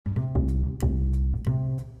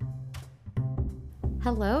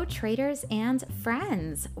Hello, traders and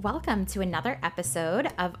friends. Welcome to another episode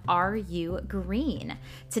of Are You Green?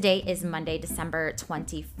 Today is Monday, December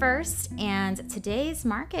 21st, and today's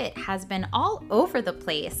market has been all over the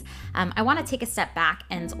place. I want to take a step back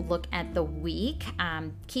and look at the week.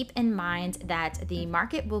 Keep in mind that the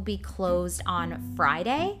market will be closed on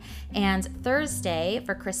Friday, and Thursday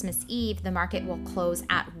for Christmas Eve, the market will close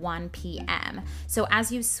at 1 p.m. So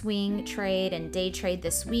as you swing trade and day trade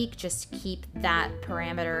this week, just keep that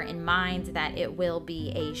parameter in mind that it will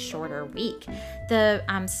be a shorter week. The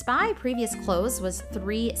SPY previous close was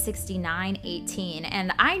 369.18,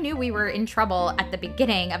 and I knew we were in trouble at the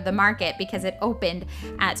beginning of the market because it opened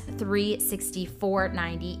at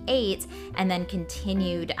 364.98 and then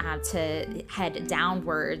continued to head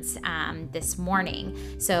downwards this morning.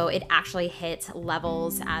 So it actually hit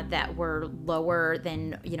levels that were lower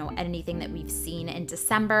than anything that we've seen in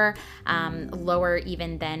December, lower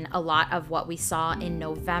even than a lot of what we saw in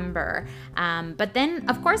November. But then,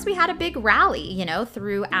 of course, we had a big rally,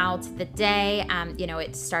 throughout the day.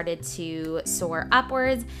 It started to soar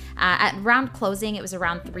upwards. At round closing, it was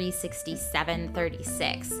around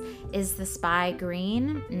 367.36. Is the SPY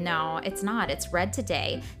green? No, it's not. It's red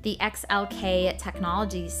today. The XLK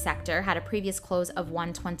technology sector had a previous close of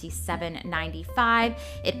 127.95.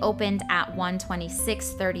 It opened at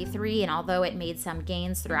 126.33, and although it made some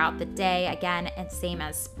gains throughout the day, again, and same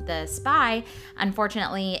as the SPY,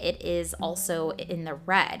 unfortunately, it is also in the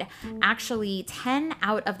red. Actually, 10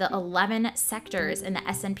 out of the 11 sectors in the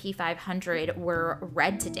S&P 500 were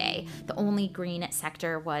red today. The only green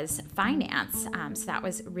sector was finance. So that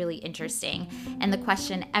was really interesting. And the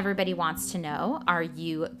question everybody wants to know, are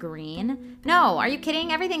you green? No, are you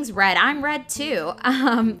kidding? Everything's red. I'm red too.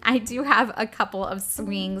 I do have a couple of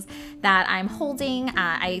swings that I'm holding.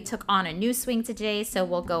 I took on a new swing today, so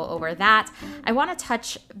we'll go over that. I want to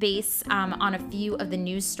touch base on a few of the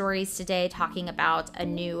news stories today, talking about a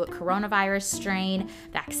new coronavirus strain,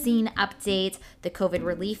 vaccine update, the COVID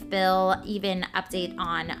relief bill, even update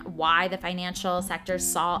on why the financial sector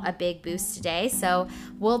saw a big boost today. So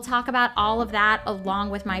we'll talk about all of that along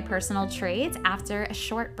with my personal trades after a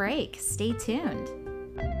short break. Stay tuned.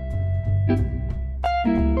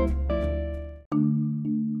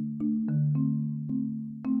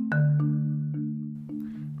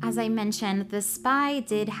 As I mentioned, the SPY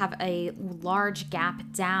did have a large gap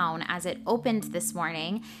down as it opened this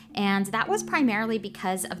morning, and that was primarily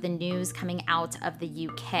because of the news coming out of the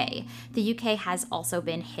UK. The UK has also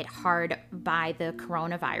been hit hard by the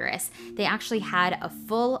coronavirus. They actually had a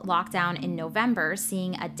full lockdown in November,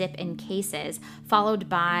 seeing a dip in cases, followed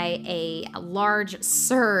by a large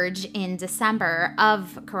surge in December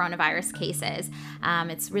of coronavirus cases.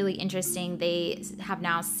 It's really interesting. They have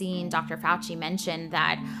now seen Dr. Fauci mention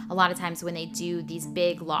that a lot of times when they do these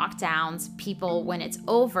big lockdowns, people, when it's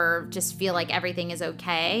over, just feel like everything is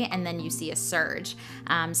okay, and then you see a surge.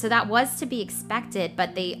 So that was to be expected,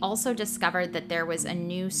 but they also discovered that there was a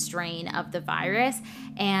new strain of the virus,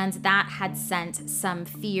 and that had sent some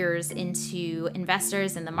fears into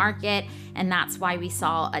investors in the market, and that's why we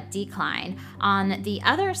saw a decline. On the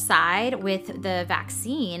other side, with the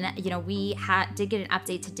vaccine, we did get an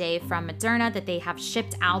update today from Moderna that they have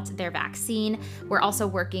shipped out their vaccine. We're also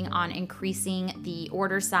working on increasing the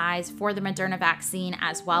order size for the Moderna vaccine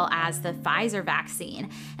as well as the Pfizer vaccine.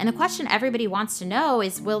 And the question everybody wants to know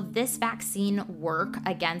is, will this vaccine work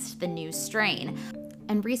against the new strain?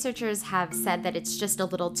 And researchers have said that it's just a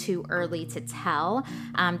little too early to tell.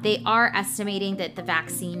 They are estimating that the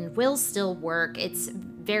vaccine will still work. It's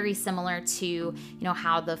very similar to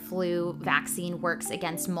how the flu vaccine works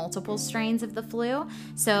against multiple strains of the flu.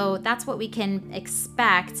 So that's what we can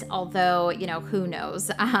expect, although who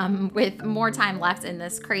knows. With more time left in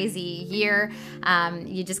this crazy year,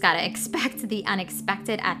 you just got to expect the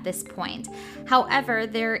unexpected at this point. However,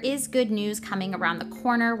 there is good news coming around the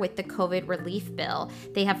corner with the COVID relief bill.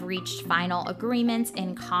 They have reached final agreements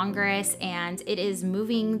in Congress, and it is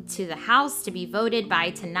moving to the House to be voted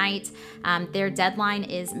by tonight. Their deadline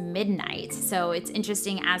is midnight. So it's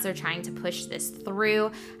interesting as they're trying to push this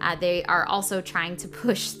through. They are also trying to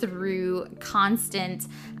push through constant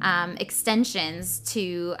extensions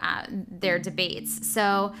to their debates.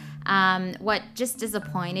 So what just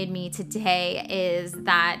disappointed me today is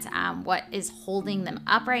that what is holding them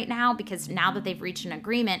up right now, because now that they've reached an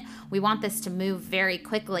agreement, we want this to move very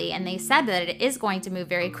quickly, and they said that it is going to move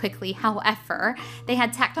very quickly. However, they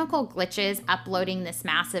had technical glitches uploading this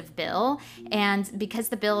massive bill, and because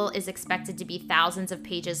the bill is expected to be thousands of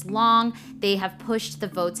pages long, they have pushed the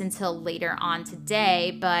votes until later on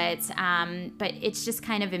today, but it's just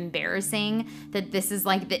kind of embarrassing that this is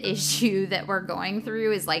like the issue that we're going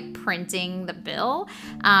through, is like like printing the bill.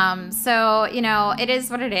 So, it is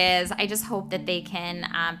what it is. I just hope that they can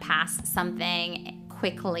pass something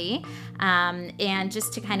quickly. And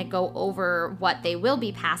just to kind of go over what they will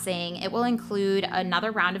be passing, it will include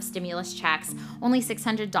another round of stimulus checks, only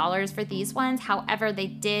 $600 for these ones. However, they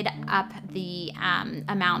did up the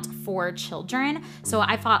amount for children. So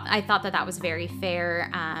I thought that was very fair,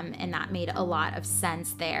 and that made a lot of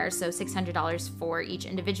sense there. So $600 for each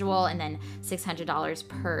individual and then $600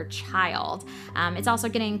 per child. It's also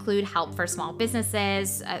going to include help for small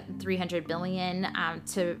businesses, $300 billion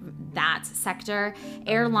to that sector.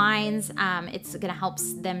 Airlines, it's going to help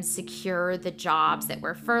them secure the jobs that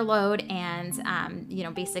were furloughed and,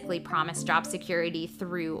 basically promise job security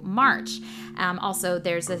through March. Also,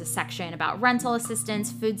 there's a section about rental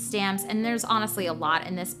assistance, food stamps, and there's honestly a lot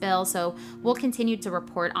in this bill. So we'll continue to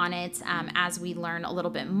report on it as we learn a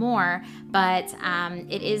little bit more. But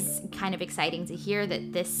it is kind of exciting to hear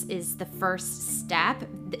that this is the first step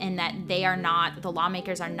and that the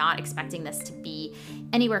lawmakers are not expecting this to be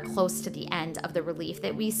anywhere close to the end of the relief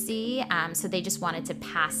that we see. So they just wanted to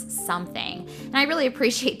pass something. And I really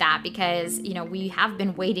appreciate that because, we have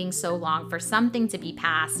been waiting so long for something to be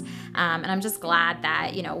passed. And I'm just glad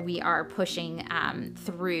that, we are pushing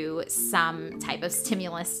through some type of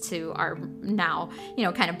stimulus to our now,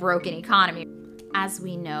 kind of broken economy. As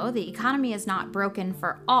we know, the economy is not broken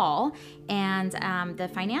for all, and the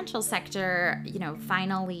financial sector,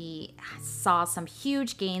 finally saw some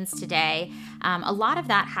huge gains today. A lot of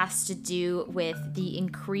that has to do with the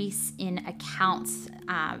increase in accounts.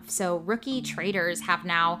 So rookie traders have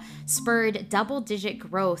now spurred double-digit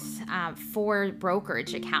growth for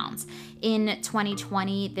brokerage accounts. In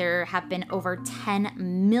 2020, there have been over 10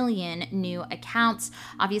 million new accounts.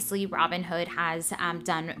 Obviously, Robinhood has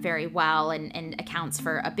done very well and accounts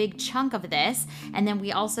for a big chunk of this. And then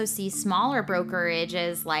we also see smaller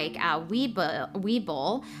brokerages like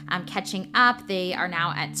Webull catching up. They are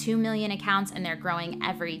now at 2 million accounts and they're growing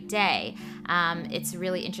every day. It's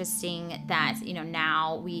really interesting that,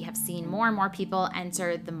 now we have seen more and more people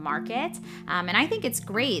enter the market. And I think it's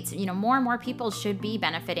great. More and more people should be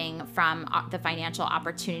benefiting from the financial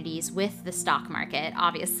opportunities with the stock market,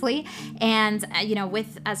 obviously. And,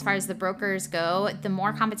 with as far as the brokers go, the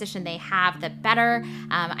more competition they have, the better.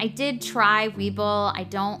 I did try Webull. I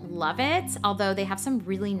don't love it, although they have some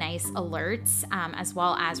really nice alerts as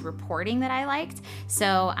well as reporting that I liked.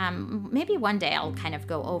 So maybe one day I'll kind of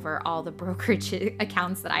go over all the brokerage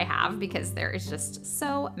accounts that I have because there is just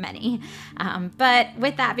so many. But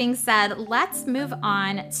with that being said, let's move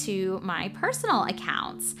on to my personal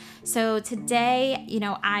accounts. So today,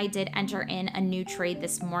 I did enter in a new trade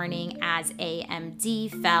this morning as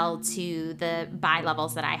AMD fell to the buy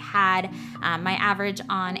levels that I had. My average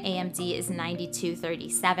on AMD is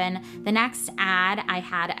 92.37. The next ad I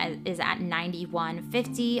had is at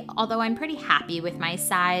 91.50, although I'm pretty happy with my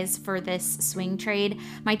size for this swing trade.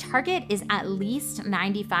 My target is at least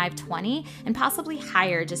 95.20 and possibly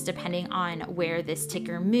higher just depending on where this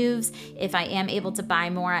ticker moves. If I am able to buy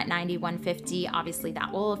more at 91.50, obviously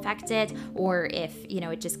that will affect it, or if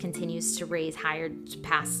it just continues to raise higher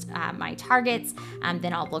past my targets,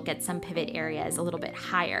 then I'll look at some pivot areas a little bit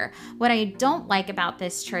higher. What I don't like about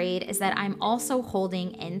this trade is that I'm also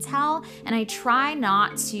holding Intel, and I try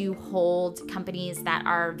not to hold companies that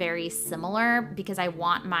are very similar because I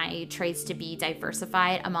want my trades to be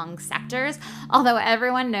diversified among sectors. Although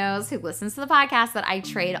everyone knows who listens to the podcast that I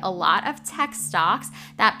trade a lot of tech stocks.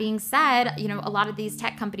 That being said, a lot of these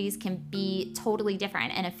tech companies can be totally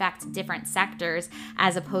different and affect different sectors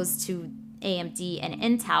as opposed to AMD and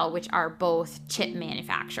Intel, which are both chip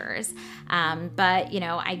manufacturers. But,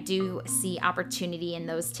 I do see opportunity in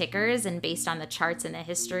those tickers, and based on the charts and the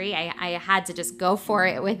history, I had to just go for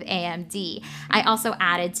it with AMD. I also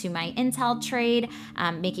added to my Intel trade,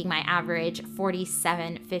 making my average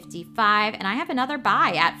 47.55, and I have another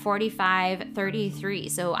buy at 45.33.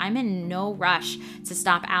 So I'm in no rush to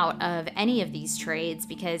stop out of any of these trades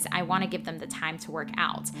because I want to give them the time to work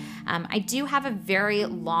out. I do have a very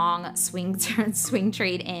long swing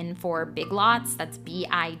trade in for Big Lots. That's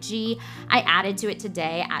BIG. I added to it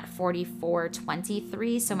today at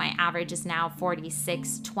 44.23, so my average is now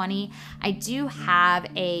 46.20. I do have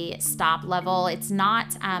a stop level. It's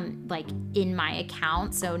not like in my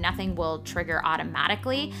account, so nothing will trigger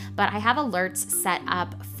automatically, but I have alerts set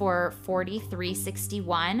up for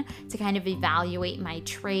 43.61 to kind of evaluate my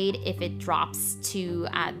trade if it drops to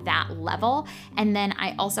that level. And then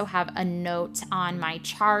I also have a note on my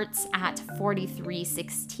charts at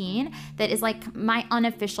 43.16 that is like my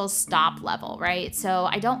unofficial stop level, right? So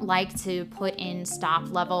I don't like to put in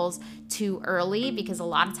stop levels too early, because a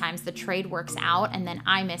lot of times the trade works out and then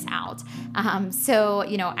I miss out. So,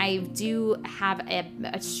 I do have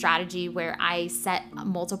a strategy where I set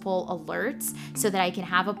multiple alerts so that I can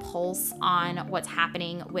have a pulse on what's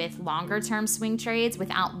happening with longer term swing trades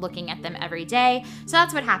without looking at them every day. So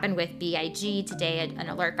that's what happened with BIG today. An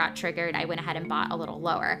alert got triggered. I went ahead and bought a little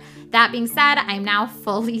lower. That being said, I'm now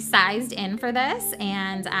fully sized in for this,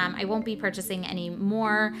 and I won't be purchasing any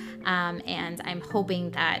more. And I'm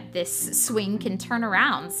hoping that this swing can turn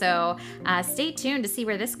around. So stay tuned to see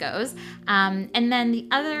where this goes. And then the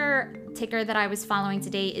other ticker that I was following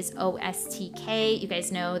today is OSTK. You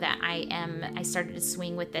guys know that I started to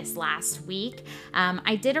swing with this last week.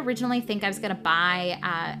 I did originally think I was going to buy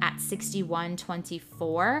at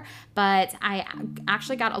 61.24, but I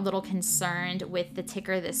actually got a little concerned with the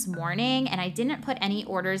ticker this morning, and I didn't put any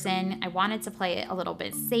orders in. I wanted to play it a little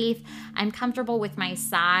bit safe. I'm comfortable with my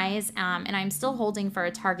size, and I'm still holding for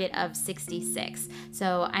a target of 66.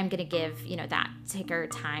 So I'm going to give, that ticker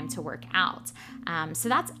time to work out. So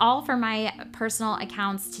that's all for my personal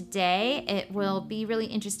accounts today. It will be really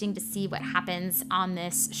interesting to see what happens on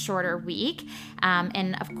this shorter week.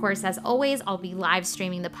 And of course, as always, I'll be live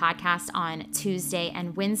streaming the podcast on Tuesday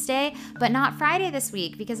and Wednesday, but not Friday this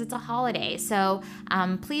week because it's a holiday. So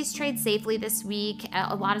please trade safely this week.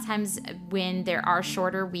 A lot of times when there are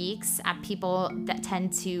shorter weeks, people that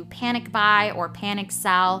tend to panic buy or panic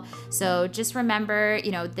sell. So just remember,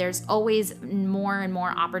 there's always more and more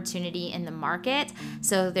opportunity in the market.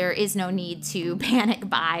 So there is no need to panic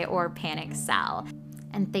buy or panic sell.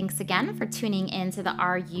 And thanks again for tuning in to the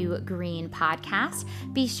Are You Green podcast.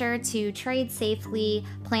 Be sure to trade safely,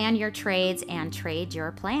 plan your trades, and trade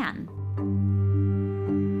your plan.